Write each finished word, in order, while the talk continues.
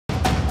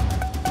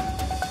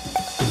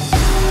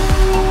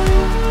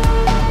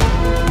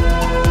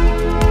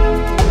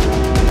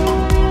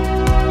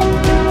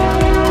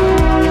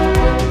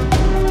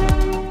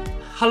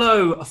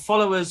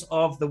followers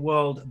of the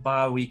World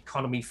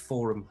BioEconomy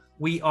Forum,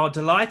 we are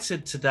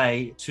delighted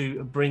today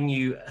to bring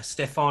you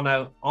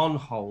Stefano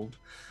Arnhold,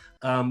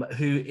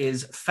 who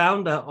is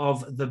founder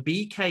of the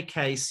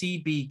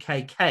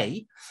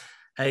CBKK,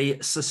 a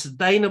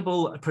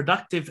sustainable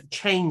productive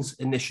chains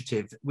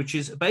initiative, which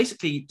is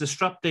basically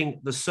disrupting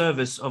the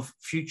service of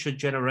future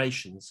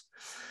generations.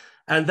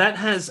 And that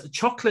has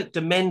Chocolate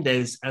de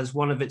Mendes as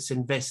one of its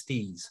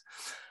investees.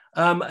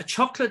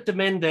 Chocolate de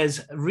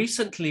Mendes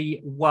recently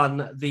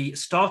won the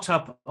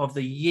Startup of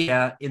the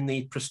Year in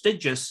the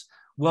prestigious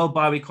World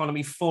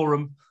BioEconomy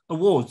Forum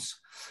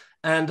Awards.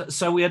 And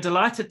so we are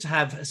delighted to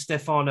have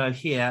Stefano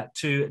here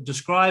to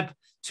describe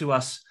to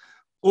us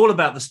all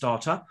about the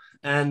startup.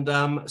 And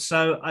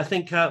so I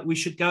think we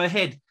should go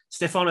ahead.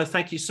 Stefano,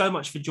 thank you so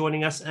much for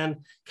joining us.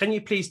 And can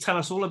you please tell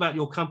us all about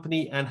your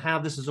company and how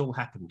this has all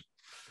happened?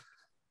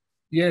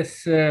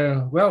 Yes,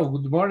 well,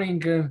 good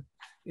morning.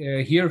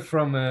 Here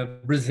from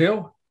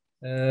Brazil.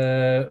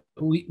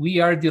 We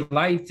are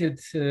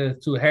delighted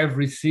to have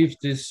received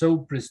this so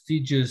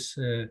prestigious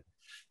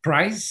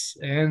prize,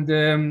 and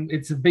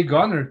it's a big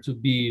honor to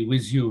be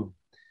with you.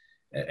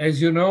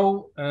 As you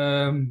know,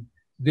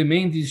 the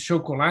Mendes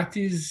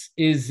Chocolates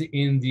is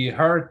in the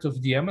heart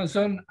of the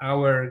Amazon.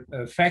 Our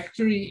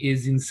factory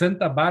is in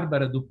Santa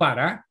Bárbara do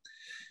Pará,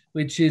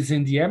 which is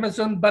in the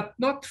Amazon, but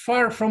not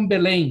far from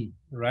Belém,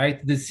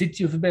 right? The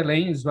city of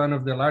Belém is one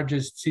of the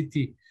largest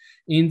cities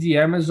in the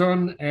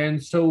Amazon.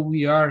 And so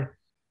we are,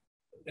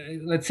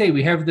 let's say,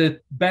 we have the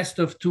best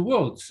of two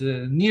worlds,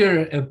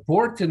 near a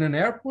port and an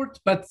airport,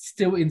 but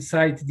still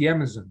inside the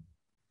Amazon.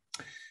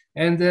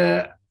 And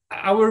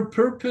our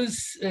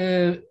purpose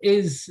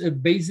is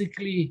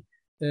basically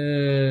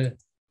to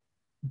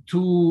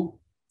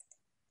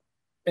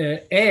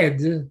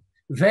add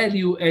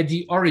value at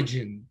the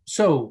origin.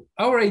 So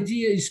our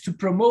idea is to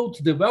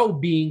promote the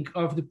well-being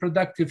of the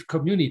productive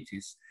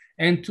communities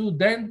and to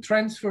then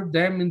transfer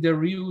them in the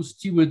real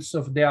stewards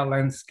of their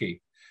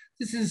landscape.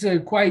 This is a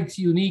quite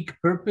unique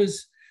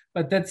purpose,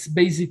 but that's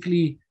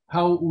basically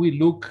how we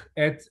look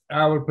at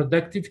our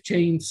productive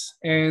chains.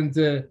 And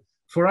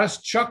for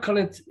us,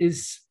 chocolate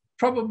is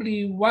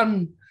probably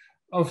one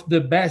of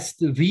the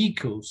best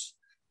vehicles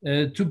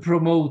to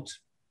promote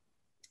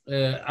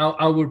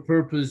our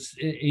purpose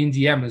in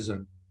the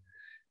Amazon.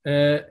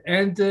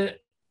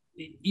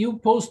 You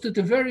posted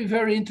a very,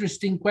 very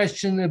interesting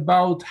question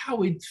about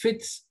how it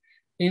fits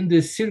in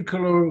the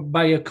circular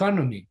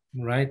bioeconomy,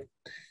 right?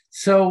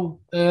 So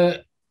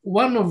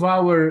one of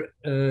our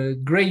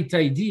great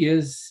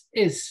ideas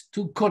is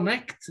to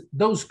connect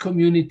those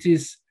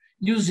communities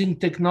using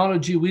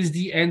technology with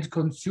the end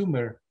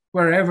consumer,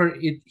 wherever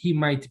he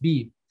might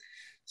be.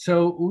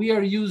 So we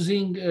are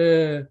using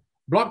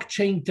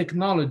blockchain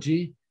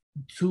technology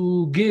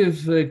to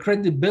give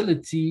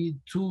credibility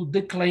to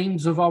the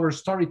claims of our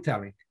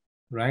storytelling,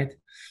 right?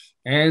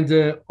 And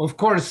of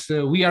course,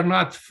 we are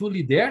not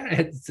fully there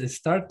at the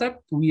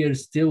startup. We are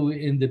still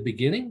in the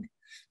beginning,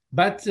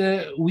 but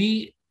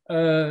we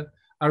are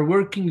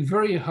working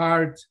very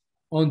hard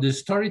on the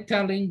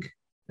storytelling,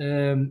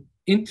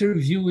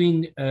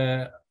 interviewing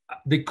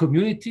the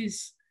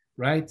communities,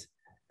 right?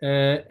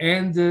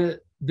 And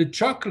the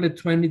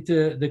chocolate,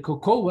 the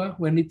cocoa,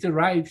 when it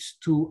arrives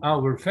to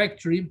our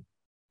factory,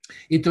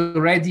 it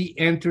already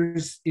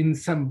enters in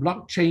some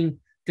blockchain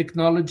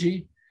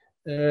technology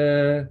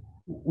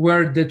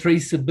where the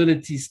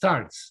traceability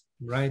starts,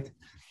 right?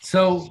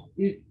 So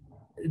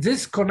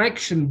this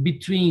connection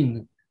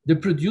between the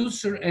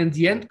producer and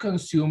the end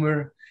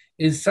consumer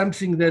is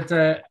something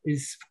that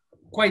is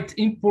quite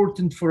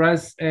important for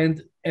us.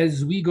 And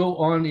as we go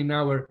on in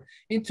our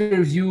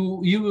interview,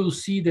 you will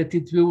see that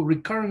it will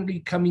recurrently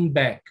coming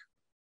back.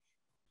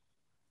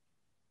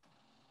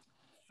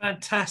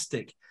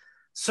 Fantastic.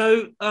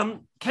 So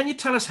can you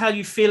tell us how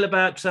you feel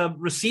about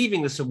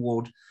receiving this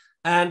award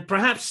and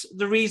perhaps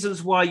the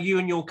reasons why you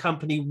and your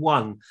company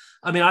won?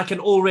 I mean, I can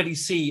already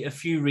see a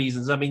few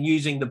reasons. I mean,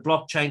 using the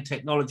blockchain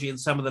technology and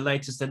some of the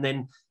latest, and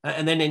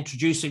then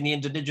introducing the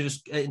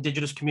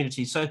indigenous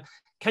community. So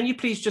can you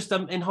please just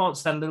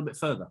enhance that a little bit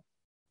further?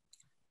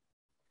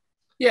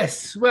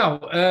 Yes, well,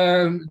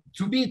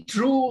 to be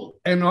true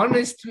and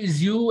honest with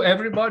you,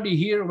 everybody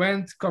here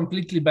went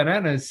completely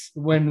bananas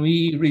when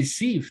we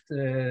received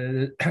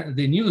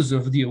the news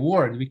of the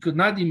award. We could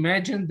not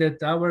imagine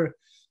that our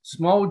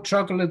small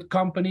chocolate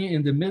company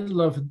in the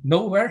middle of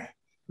nowhere,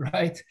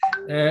 right,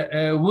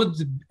 would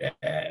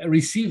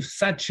receive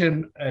such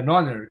an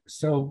honor.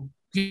 So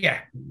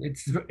yeah,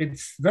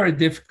 it's very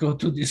difficult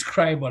to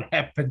describe what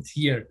happened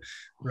here,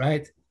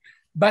 right?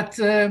 But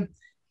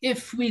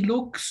if we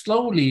look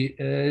slowly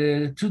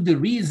to the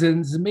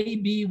reasons,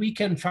 maybe we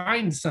can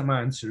find some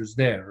answers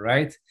there,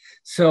 right?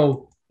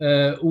 So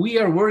we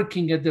are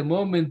working at the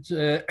moment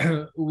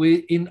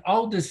in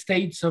all the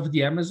states of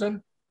the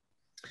Amazon.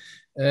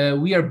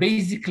 We are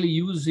basically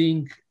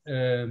using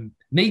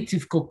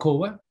native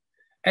cocoa.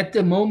 At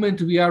the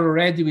moment, we are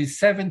already with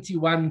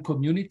 71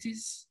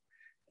 communities.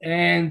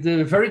 And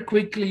very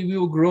quickly, we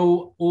will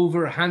grow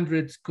over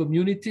 100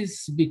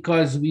 communities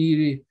because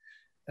we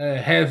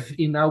have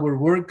in our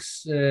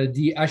works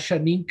the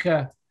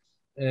Ashaninka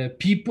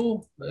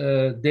people.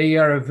 They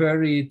are a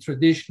very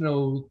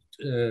traditional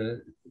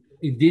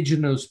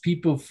indigenous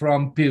people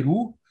from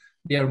Peru.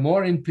 They are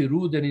more in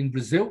Peru than in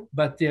Brazil,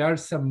 but there are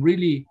some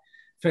really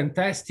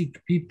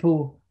fantastic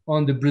people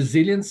on the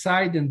Brazilian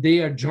side, and they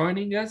are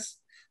joining us.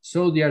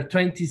 So there are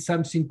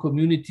 20-something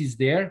communities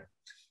there.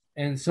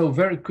 And so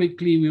very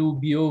quickly we will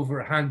be over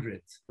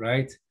 100,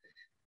 right?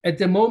 At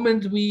the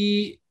moment,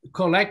 we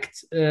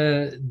collect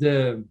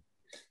those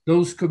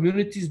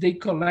communities, they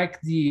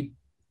collect the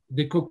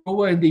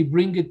cocoa and they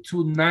bring it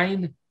to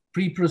 9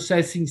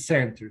 pre-processing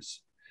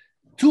centers.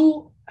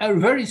 2 are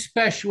very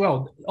special.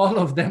 Well, all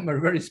of them are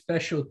very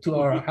special to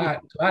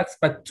us,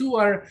 but 2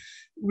 are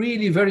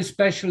really very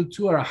special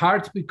to our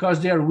heart because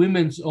they are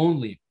women's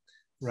only,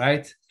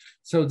 right?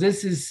 So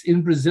this is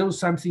in Brazil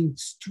something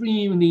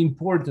extremely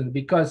important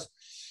because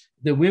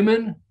the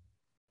women,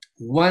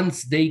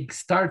 once they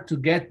start to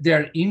get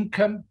their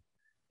income,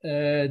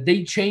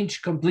 they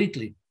change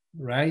completely,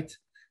 right?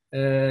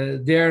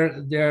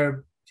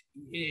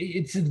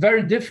 It's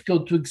very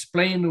difficult to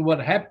explain what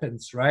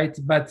happens, right?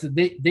 But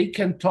they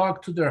can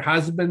talk to their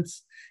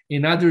husbands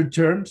in other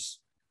terms,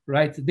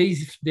 right? They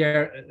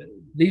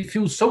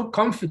feel so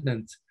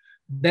confident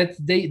that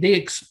they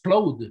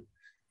explode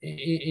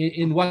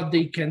in what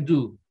they can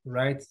do,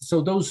 right?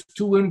 So those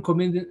 2 women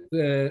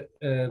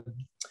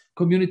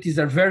communities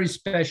are very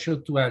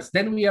special to us.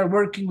 Then we are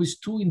working with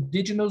 2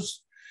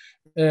 indigenous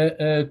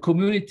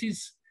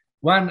communities.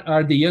 One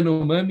are the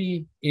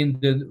Yanomami in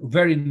the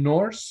very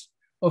north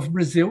of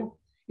Brazil.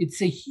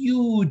 It's a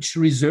huge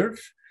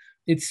reserve.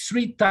 It's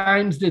 3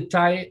 times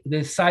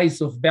the size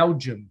of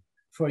Belgium,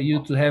 for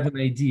you to have an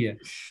idea,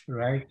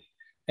 right?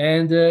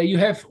 And you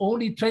have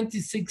only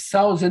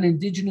 26,000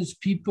 indigenous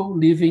people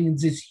living in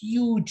this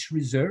huge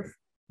reserve,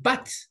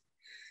 but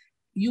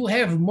you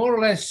have more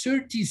or less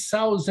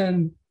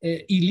 30,000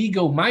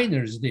 illegal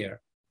miners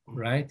there,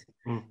 right?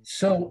 Mm.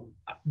 So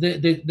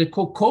the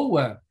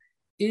cocoa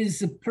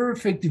is a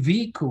perfect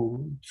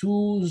vehicle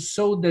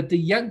so that the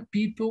young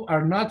people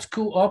are not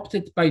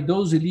co-opted by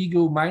those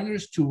illegal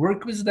miners to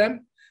work with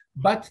them,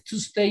 but to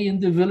stay in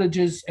the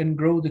villages and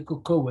grow the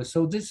cocoa.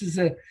 So this is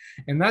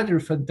another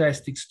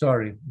fantastic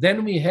story.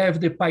 Then we have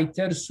the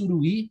Paiter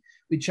Suruí,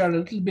 which are a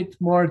little bit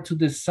more to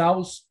the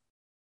south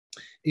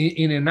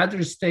in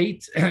another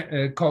state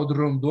called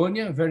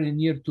Rondônia, very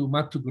near to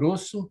Mato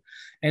Grosso.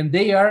 And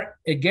they are,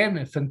 again,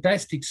 a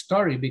fantastic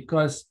story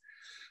because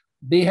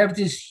they have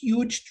this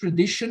huge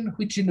tradition,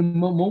 which in a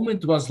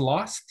moment was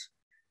lost.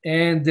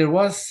 And there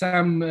was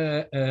some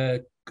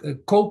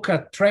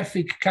coca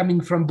traffic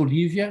coming from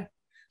Bolivia.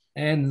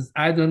 And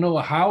I don't know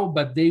how,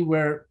 but they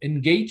were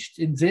engaged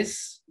in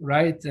this,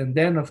 right? And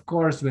then, of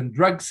course, when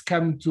drugs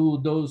come to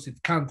those,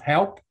 it can't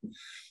help.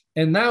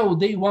 And now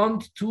they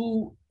want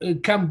to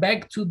come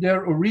back to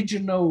their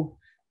original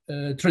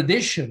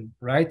tradition,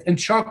 right? And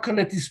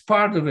chocolate is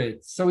part of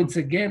it. So it's,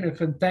 again, a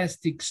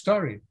fantastic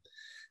story.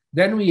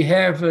 Then we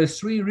have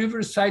 3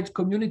 riverside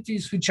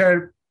communities, which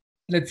are,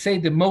 let's say,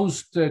 the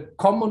most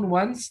common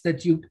ones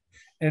that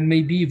and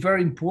may be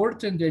very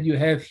important that you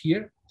have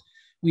here.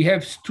 We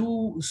have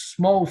 2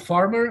 small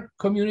farmer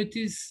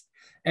communities,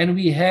 and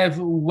we have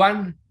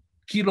 1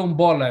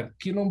 quilombola.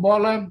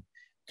 Quilombola,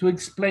 to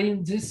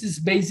explain, this is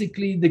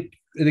basically the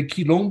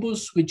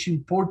quilombos, which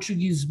in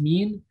Portuguese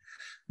mean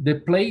the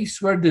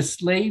place where the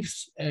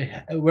slaves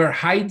were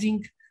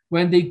hiding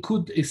when they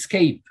could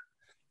escape.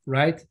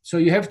 Right? So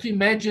you have to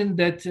imagine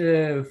that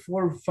 400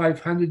 or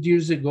 500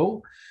 years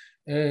ago,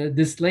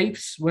 the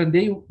slaves, when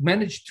they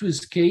managed to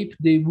escape,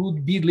 they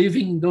would be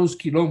living in those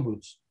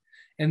quilombos.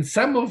 And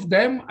some of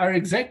them are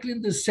exactly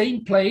in the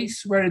same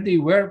place where they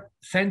were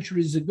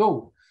centuries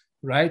ago,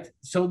 right?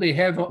 So they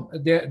have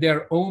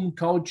their own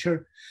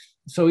culture.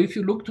 So if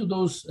you look to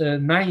those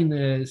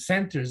 9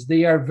 centers,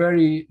 they are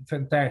very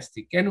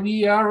fantastic. And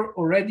we are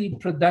already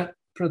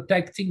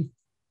protecting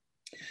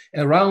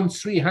around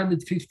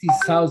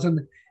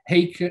 350,000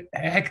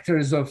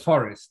 hectares of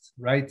forest,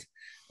 right?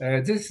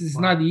 This is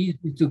not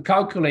easy to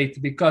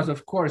calculate because,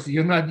 of course,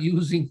 you're not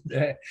using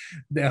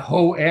the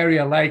whole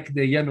area like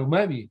the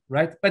Yanomami,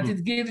 right? But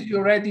it gives you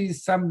already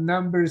some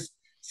numbers,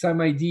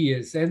 some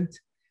ideas. And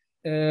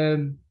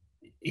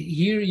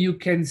here you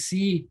can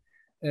see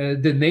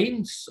the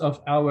names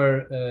of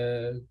our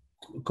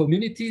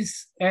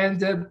communities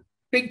and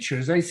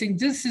pictures. I think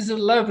this is a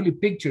lovely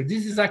picture.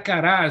 This is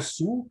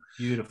Acaraçu.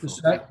 Beautiful.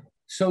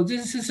 So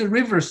this is a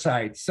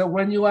riverside. So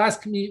when you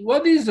ask me,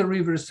 what is a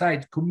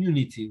riverside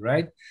community,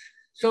 right?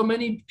 So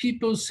many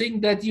people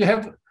think that you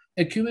have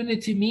a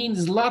community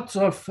means lots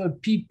of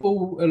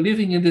people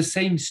living in the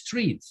same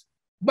street.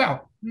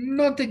 Well,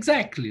 not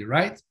exactly,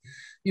 right?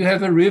 You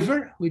have a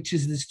river, which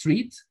is the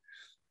street,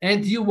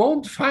 and you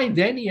won't find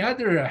any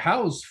other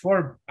house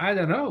for, I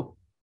don't know,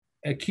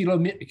 a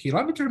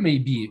kilometer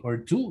maybe or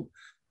 2.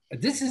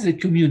 This is a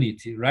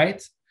community,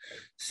 right?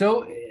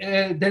 So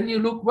then you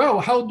look, well,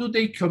 how do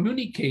they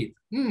communicate?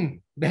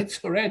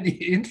 That's already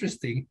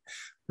interesting,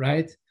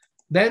 right?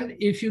 Then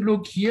if you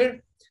look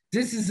here,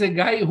 this is a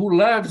guy who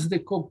loves the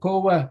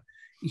cocoa.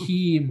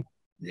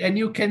 And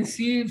you can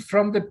see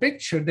from the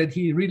picture that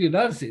he really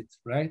loves it,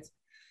 right?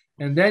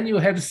 And then you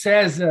have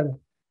Cesar,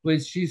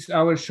 which is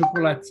our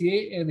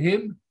chocolatier, and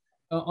him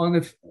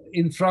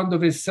in front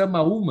of his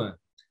samaúma.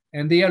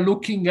 And they are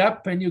looking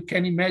up, and you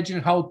can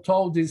imagine how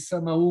tall this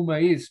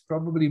samaúma is,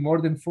 probably more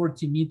than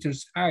 40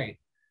 meters high,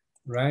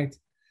 right?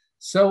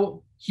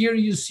 So here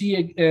you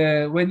see,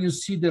 when you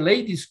see the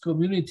ladies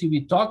community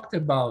we talked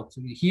about,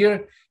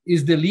 here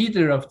is the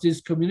leader of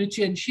this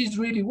community, and she's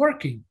really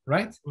working,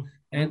 right?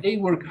 And they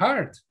work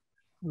hard,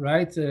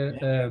 right?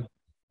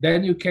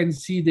 Then you can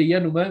see the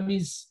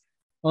Yanomamis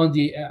on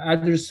the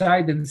other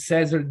side, and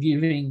Cesar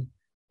giving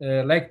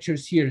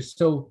lectures here.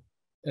 So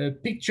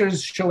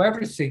pictures show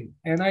everything.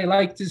 And I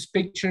like this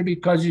picture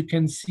because you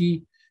can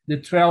see the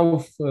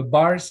 12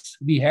 bars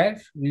we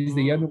have with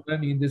the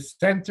Yanomami in the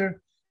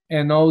center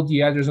and all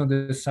the others on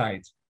the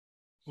side.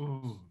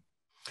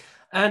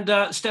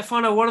 And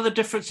Stefano, what are the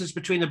differences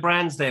between the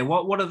brands there?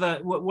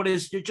 What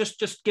is,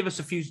 just give us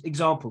a few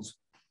examples.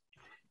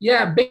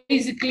 Yeah,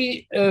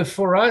 basically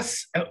for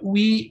us,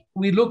 we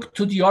look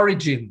to the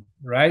origin,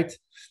 right?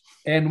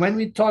 And when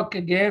we talk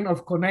again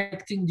of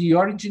connecting the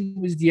origin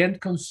with the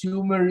end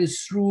consumer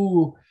is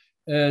through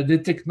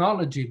the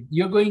technology,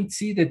 you're going to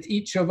see that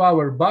each of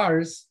our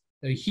bars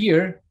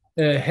here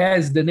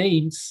has the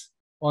names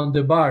on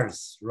the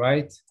bars,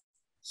 right?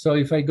 So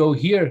if I go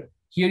here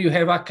you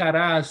have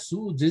Acará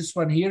Azul. This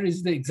one here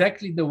is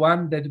exactly the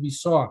one that we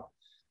saw.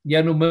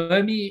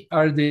 Yanomami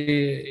are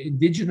the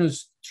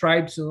indigenous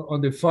tribes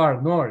on the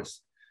far north.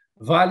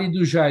 Vale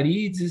do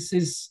Jari, this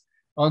is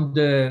on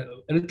a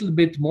little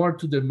bit more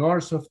to the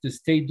north of the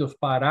state of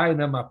Pará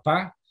and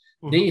Amapá.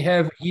 They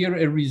have here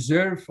a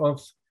reserve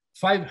of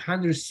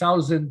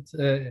 500,000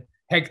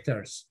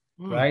 hectares,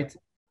 right?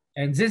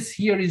 And this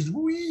here is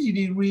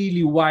really,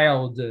 really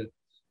wild.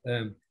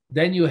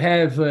 Then you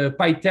have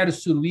Paiter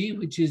Surui,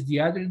 which is the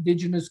other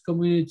indigenous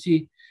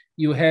community.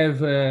 You have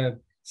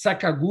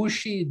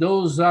Sakaguchi.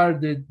 Those are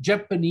the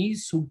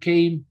Japanese who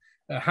came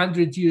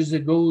 100 years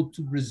ago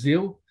to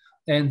Brazil.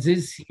 And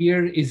this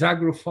here is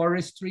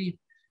agroforestry.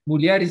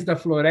 Mulheres da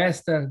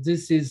Floresta,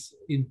 this is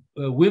in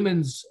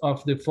Women's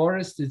of the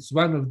Forest. It's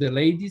one of the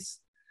ladies,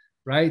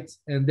 right?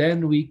 And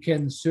then we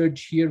can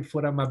search here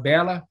for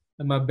Amabella.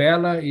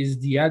 Amabella is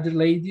the other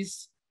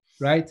ladies,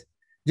 right?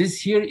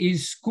 This here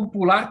is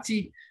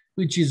Cupulati,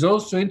 which is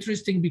also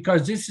interesting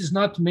because this is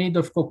not made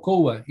of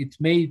cocoa.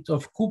 It's made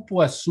of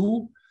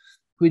cupuaçu,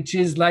 which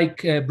is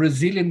like a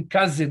Brazilian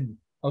cousin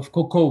of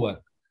cocoa,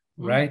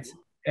 right?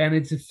 And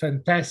it's a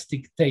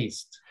fantastic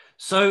taste.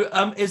 So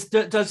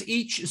does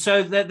each,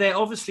 so they're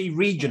obviously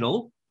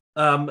regional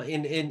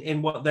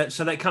in what that,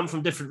 so they come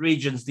from different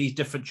regions, these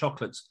different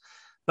chocolates.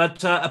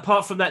 But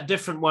apart from that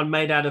different one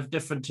made out of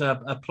different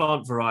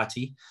plant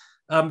variety,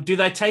 do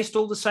they taste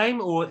all the same,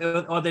 or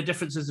are there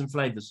differences in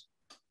flavors?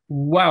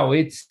 Wow,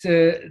 it's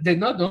they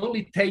not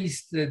only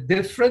taste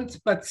different,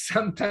 but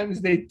sometimes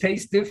they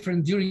taste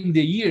different during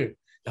the year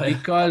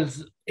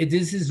because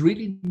this is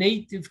really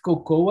native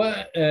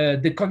cocoa.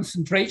 The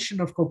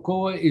concentration of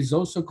cocoa is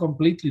also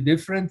completely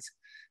different,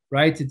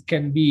 right? It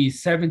can be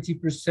 70%,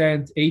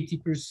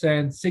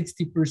 80%,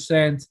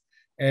 60%.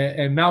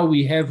 And now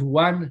we have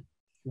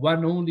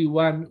only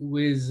one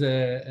with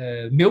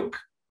milk,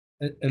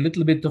 a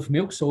little bit of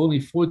milk, so only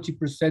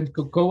 40%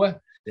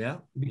 cocoa. Yeah,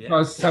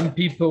 because some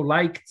people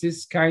like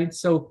this kind.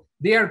 So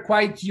they are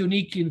quite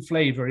unique in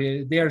flavor.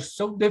 They are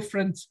so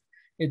different.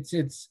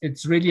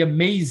 It's really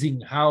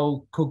amazing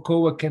how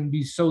cocoa can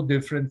be so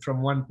different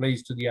from one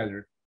place to the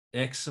other.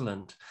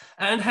 Excellent.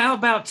 And how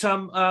about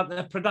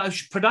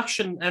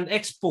production and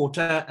export?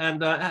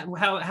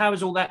 How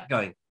is all that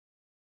going?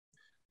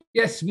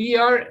 Yes, we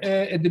are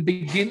at the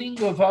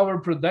beginning of our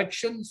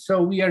production.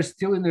 So we are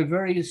still in a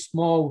very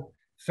small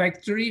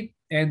factory.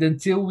 And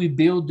until we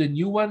build the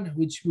new one,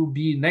 which will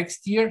be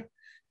next year,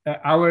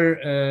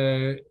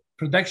 our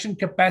production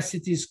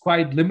capacity is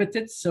quite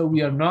limited. So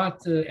we are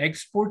not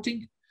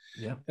exporting.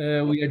 Yeah.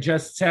 We are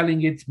just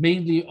selling it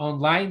mainly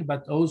online,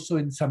 but also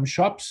in some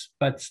shops,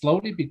 but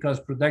slowly because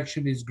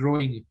production is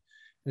growing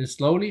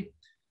slowly.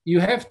 You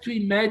have to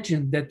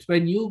imagine that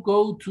when you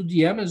go to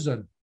the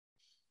Amazon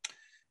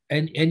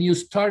and you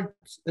start,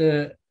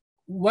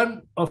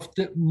 one of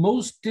the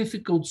most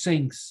difficult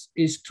things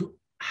is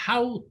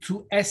how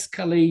to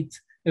escalate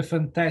a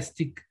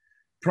fantastic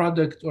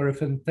product or a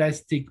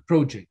fantastic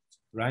project,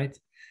 right?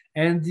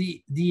 And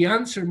the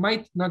answer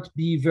might not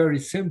be very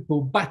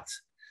simple, but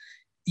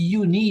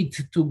you need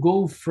to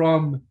go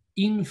from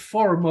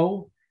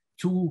informal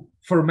to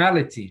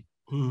formality.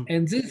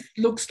 And this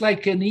looks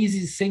like an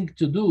easy thing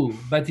to do,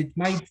 but it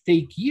might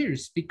take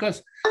years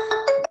because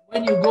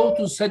when you go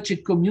to such a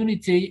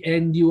community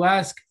and you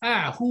ask,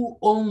 who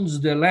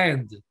owns the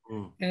land?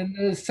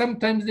 And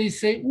sometimes they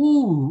say,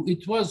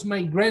 it was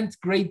my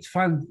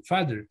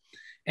great-great-father.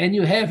 And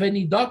you have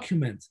any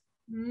document?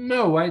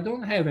 No, I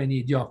don't have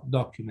any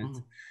document.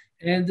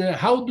 And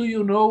how do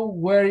you know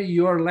where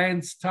your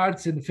land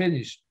starts and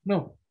finishes?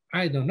 No,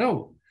 I don't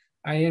know.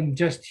 I am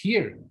just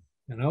here,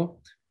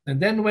 And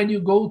then when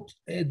you go,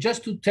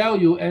 just to tell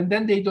you, and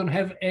then they don't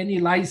have any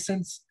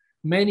license.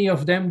 Many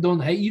of them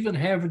don't even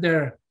have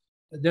their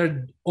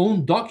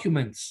own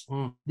documents.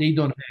 They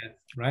don't have,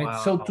 right?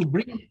 Wow. So to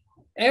bring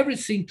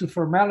everything to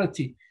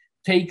formality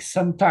takes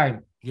some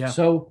time. Yeah.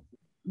 So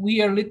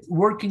we are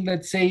working,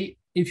 let's say,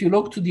 if you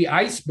look to the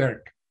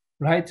iceberg,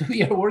 right?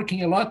 We are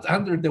working a lot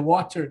under the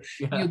water.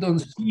 Yeah. You don't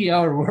see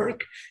our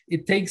work.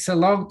 It takes a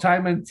long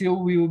time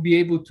until we will be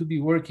able to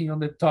be working on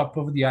the top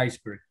of the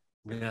iceberg.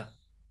 Yeah.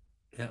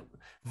 Yeah.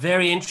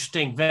 Very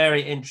interesting.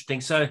 Very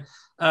interesting. So,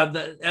 I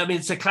mean,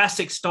 it's a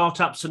classic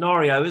startup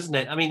scenario, isn't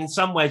it? I mean, in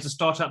some ways, the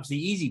startup's the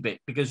easy bit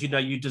because, you know,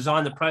 you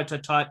design the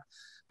prototype,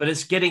 but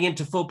it's getting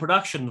into full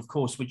production, of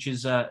course, which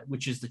is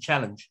the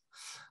challenge.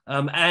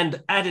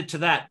 And added to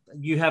that,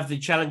 you have the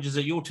challenges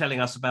that you're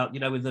telling us about, you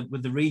know,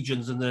 with the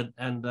regions and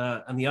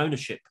the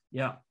ownership.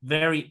 Yeah,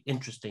 very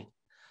interesting.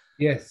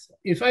 Yes,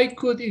 if I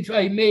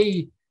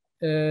may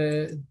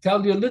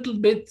tell you a little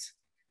bit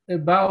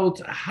about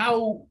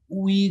how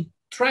we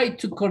try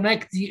to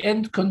connect the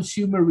end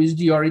consumer with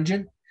the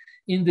origin,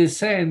 in the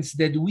sense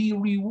that we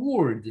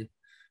reward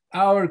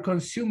our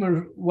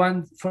consumer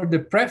for the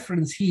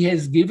preference he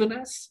has given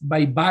us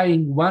by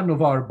buying one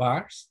of our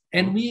bars,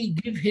 and we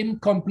give him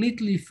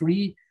completely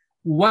free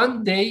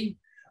 1 day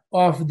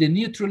of the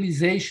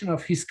neutralization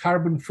of his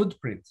carbon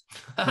footprint,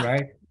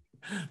 right?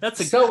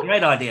 That's a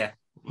great idea.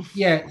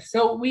 Yeah,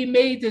 so we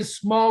made a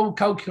small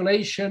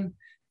calculation,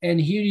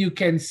 and here you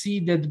can see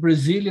that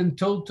Brazilian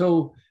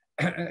total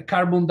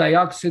carbon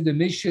dioxide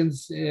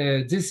emissions,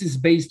 this is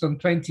based on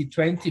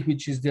 2020,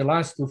 which is the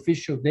last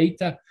official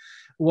data,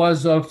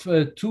 was of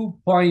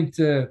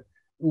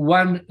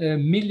 2.1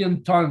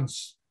 million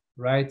tons,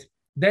 right?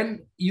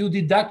 Then you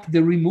deduct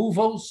the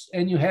removals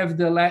and you have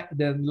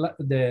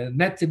the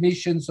net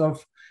emissions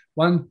of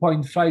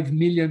 1.5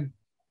 million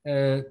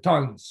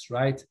tons,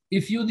 right?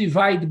 If you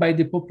divide by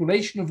the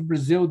population of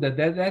Brazil, that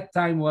at that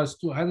time was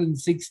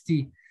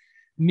 16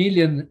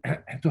 million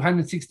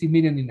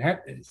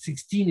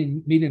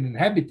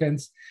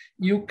inhabitants,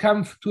 you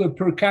come to a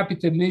per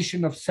capita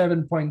emission of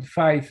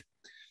 7.5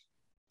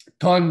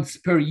 tons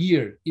per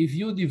year. If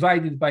you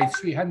divide it by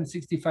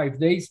 365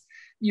 days,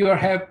 you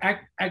have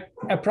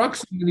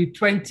approximately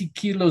 20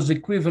 kilos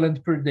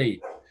equivalent per day,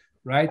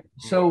 right?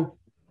 So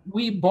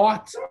we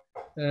bought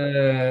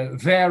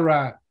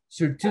Vera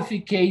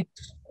certificate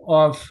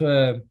of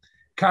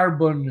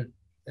carbon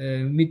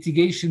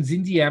mitigations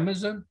in the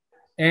Amazon,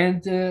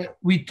 and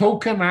we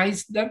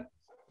tokenized them,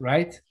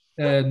 right?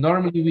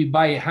 Normally we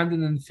buy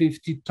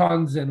 150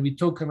 tons and we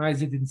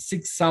tokenize it in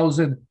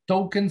 6,000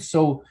 tokens,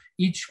 so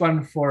each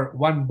one for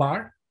 1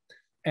 bar.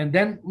 And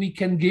then we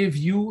can give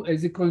you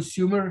as a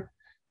consumer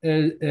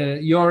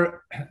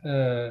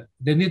the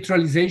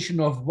neutralization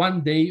of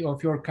 1 day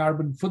of your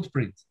carbon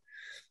footprint.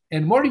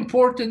 And more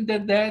important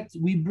than that,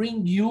 we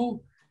bring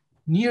you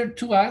near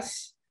to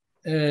us,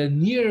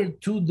 near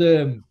to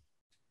the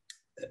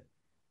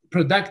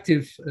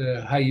productive,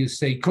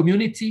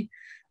 community,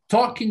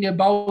 talking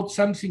about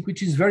something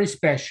which is very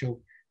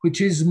special,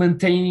 which is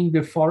maintaining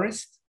the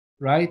forest,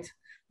 right?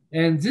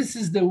 And this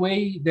is the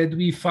way that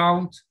we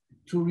found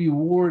to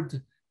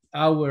reward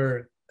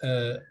our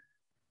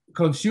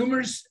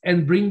consumers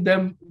and bring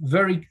them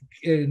very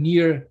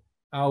near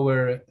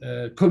our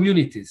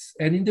communities.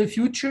 And in the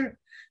future,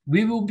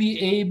 we will be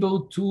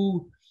able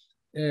to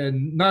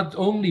not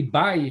only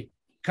buy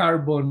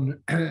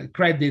carbon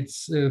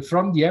credits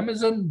from the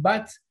Amazon,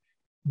 but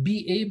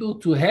be able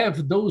to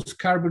have those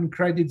carbon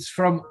credits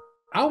from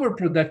our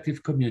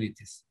productive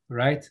communities,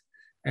 right?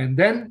 And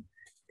then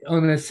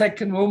on a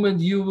second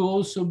moment, you will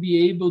also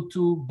be able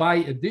to buy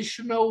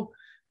additional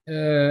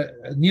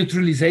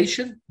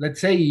neutralization. Let's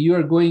say you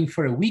are going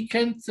for a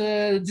weekend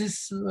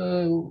this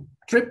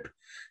trip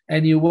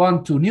and you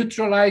want to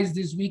neutralize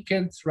this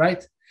weekend,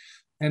 right?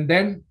 And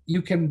then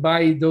you can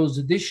buy those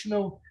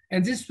additional,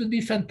 and this would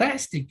be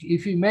fantastic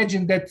if you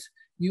imagine that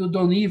you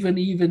don't even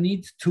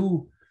need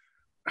to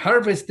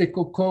harvest the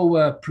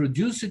cocoa,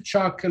 produce a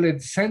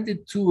chocolate, send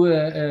it to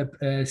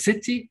a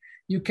city.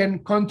 You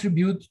can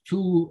contribute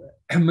to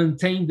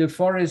maintain the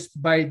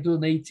forest by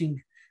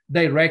donating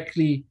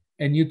directly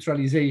and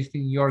neutralizing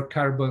your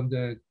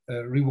carbon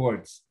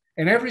rewards.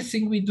 And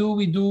everything we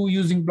do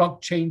using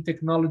blockchain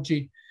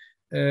technology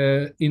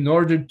in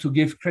order to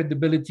give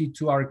credibility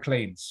to our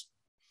claims.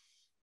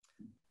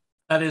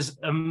 That is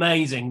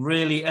amazing,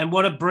 really, and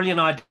what a brilliant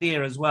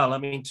idea as well. I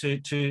mean,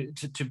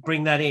 to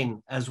bring that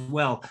in as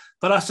well.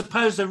 But I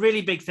suppose the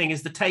really big thing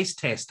is the taste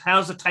test.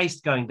 How's the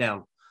taste going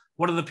down?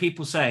 What are the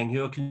people saying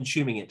who are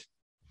consuming it?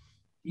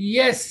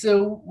 Yes,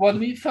 so what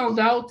we found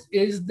out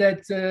is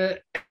that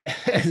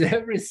as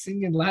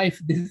everything in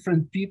life,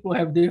 different people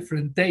have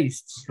different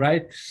tastes,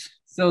 right?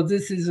 So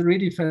this is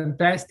really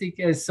fantastic,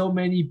 as so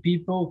many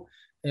people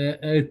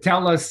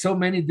tell us so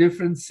many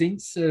different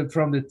things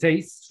from the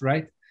tastes,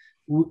 right?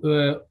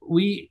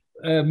 We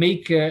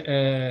make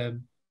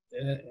an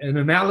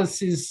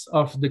analysis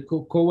of the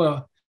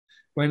cocoa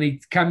when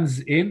it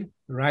comes in,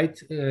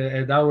 right,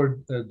 at our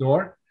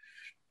door.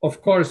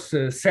 Of course,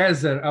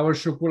 Cesar, our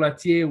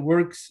chocolatier,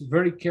 works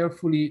very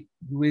carefully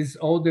with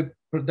all the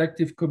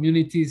productive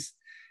communities,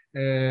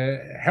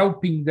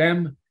 helping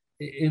them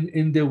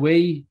in the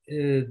way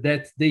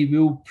that they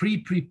will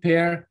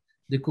pre-prepare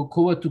the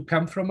cocoa to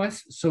come from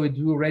us, so it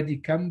will already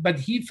come. But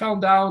he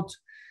found out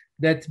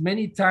that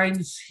many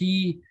times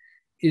he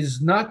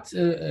is not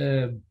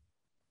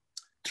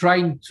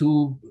trying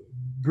to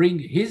bring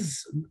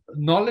his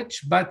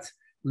knowledge, but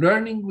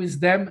learning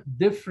with them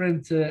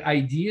different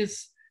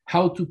ideas,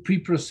 how to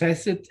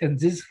pre-process it, and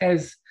this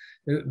has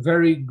a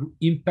very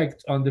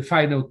impact on the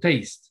final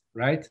taste,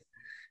 right?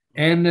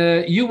 And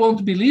you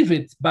won't believe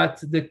it, but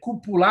the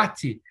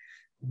cupulati,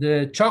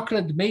 the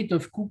chocolate made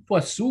of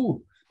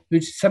cupuaçu,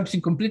 which is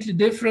something completely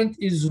different,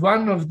 is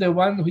one of the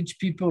one which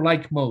people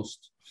like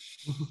most.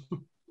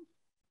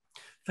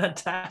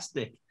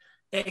 Fantastic.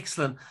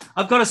 Excellent.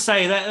 I've got to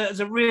say that it's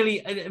a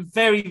really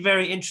very,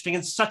 very interesting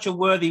and such a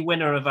worthy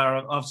winner of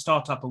our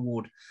Startup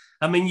Award.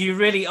 I mean, you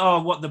really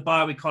are what the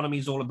bioeconomy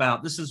is all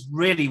about. This is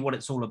really what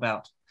it's all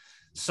about.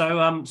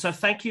 So, so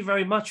thank you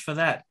very much for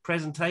that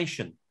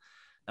presentation.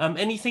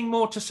 Anything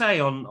more to say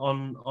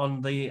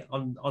on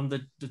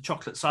the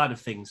chocolate side of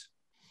things?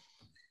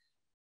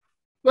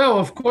 Well,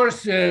 of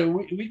course,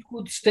 we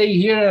could stay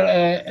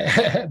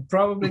here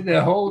probably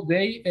the whole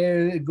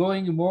day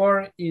going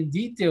more in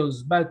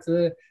details, but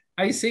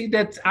I think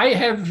that I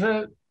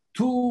have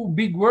two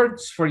big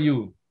words for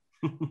you,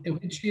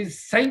 which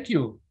is thank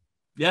you.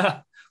 Yeah,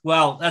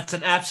 well, that's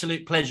an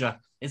absolute pleasure.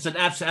 It's an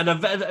absolute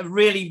and a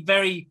really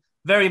very,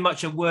 very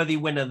much a worthy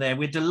winner there.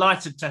 We're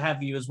delighted to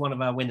have you as one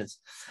of our winners.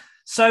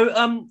 So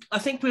I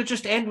think we'll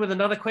just end with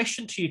another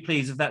question to you,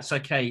 please, if that's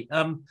okay.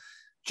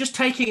 Just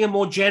taking a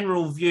more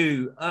general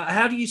view,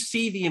 how do you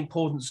see the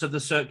importance of the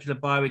circular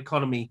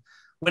bioeconomy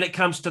when it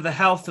comes to the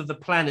health of the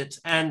planet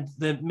and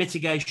the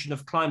mitigation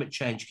of climate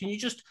change? Can you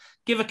just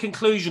give a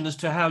conclusion as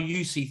to how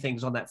you see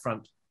things on that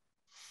front?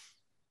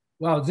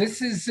 Well,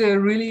 this is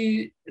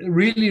really,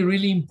 really,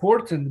 really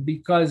important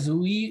because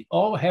we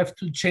all have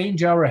to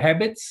change our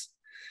habits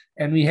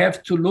and we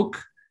have to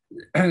look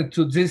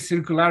to this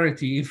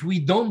circularity. If we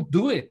don't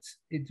do it,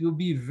 it will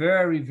be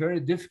very, very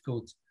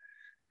difficult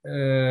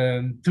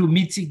to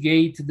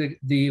mitigate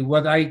the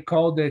what I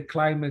call the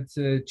climate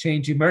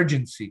change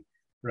emergency,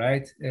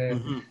 right?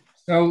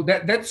 So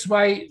that's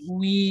why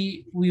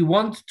we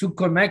want to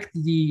connect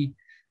the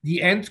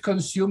end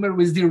consumer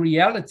with the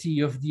reality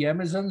of the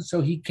Amazon,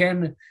 so he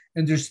can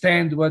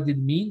understand what it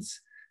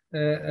means.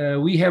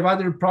 We have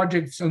other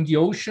projects on the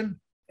ocean.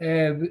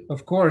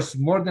 Of course,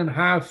 more than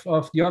half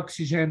of the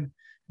oxygen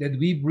that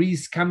we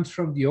breathe comes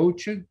from the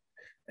ocean.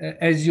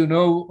 As you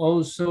know,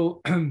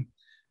 also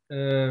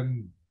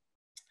in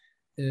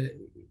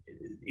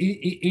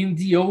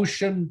the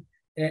ocean,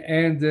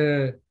 and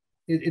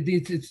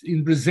it's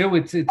in Brazil,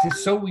 it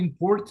is so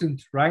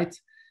important, right?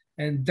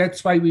 And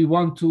that's why we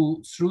want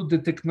to, through the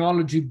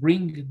technology,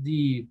 bring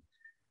the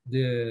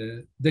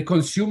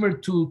consumer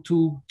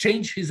to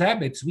change his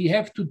habits. We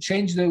have to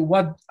change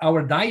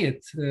our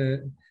diet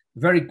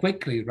very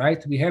quickly,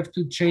 right? We have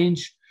to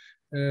change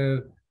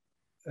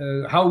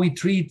how we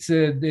treat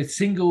the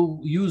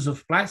single use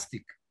of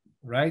plastic,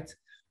 right?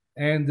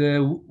 And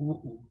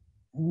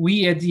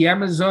we at the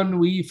Amazon,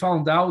 we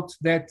found out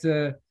that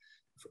the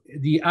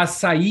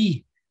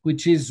acai,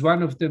 which is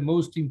one of the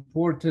most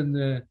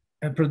important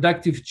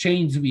productive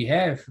chains we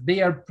have,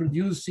 they are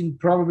producing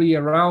probably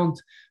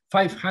around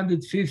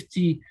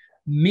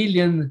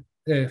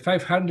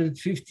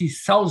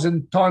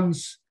 550,000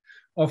 tons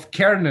of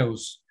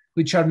kernels,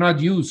 which are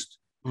not used.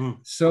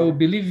 So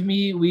believe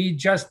me, we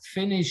just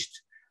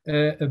finished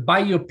a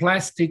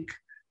bioplastic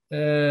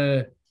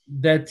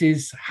that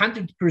is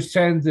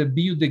 100%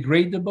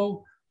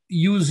 biodegradable,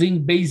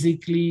 using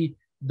basically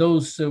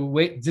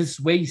this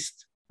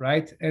waste,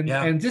 right?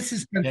 And this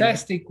is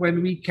fantastic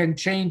when we can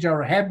change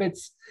our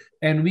habits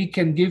and we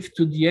can give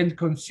to the end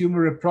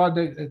consumer a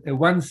product,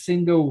 one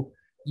single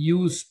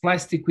use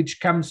plastic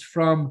which comes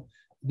from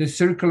the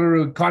circular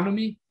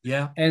economy.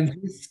 And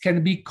this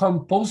can be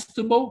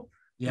compostable,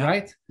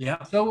 right?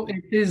 So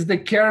it is the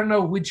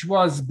kernel which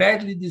was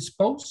badly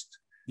disposed,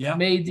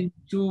 made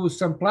into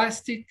some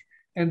plastic,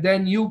 and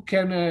then you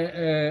can,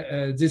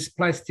 this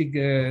plastic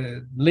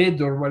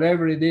lid or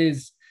whatever it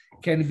is,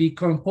 can be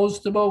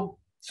compostable.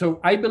 So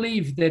I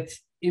believe that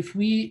if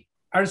we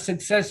are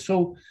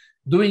successful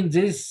doing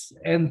this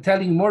and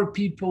telling more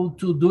people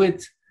to do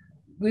it,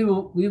 we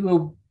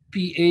will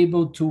be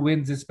able to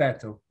win this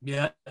battle.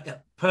 Yeah,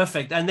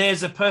 perfect. And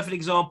there's a perfect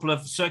example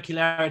of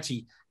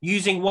circularity,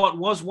 using what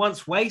was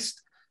once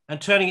waste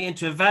and turning it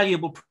into a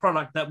valuable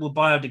product that will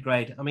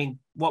biodegrade. I mean,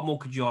 what more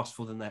could you ask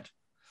for than that?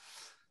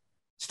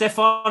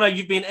 Stefano,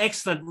 you've been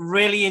excellent.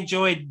 Really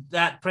enjoyed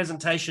that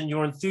presentation,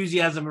 your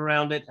enthusiasm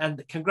around it,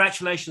 and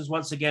congratulations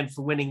once again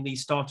for winning the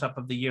Startup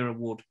of the Year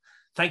award.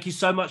 Thank you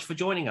so much for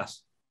joining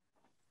us.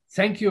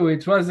 Thank you.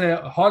 It was an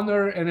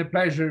honor and a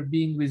pleasure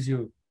being with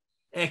you.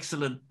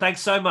 Excellent.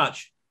 Thanks so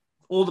much.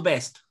 All the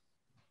best.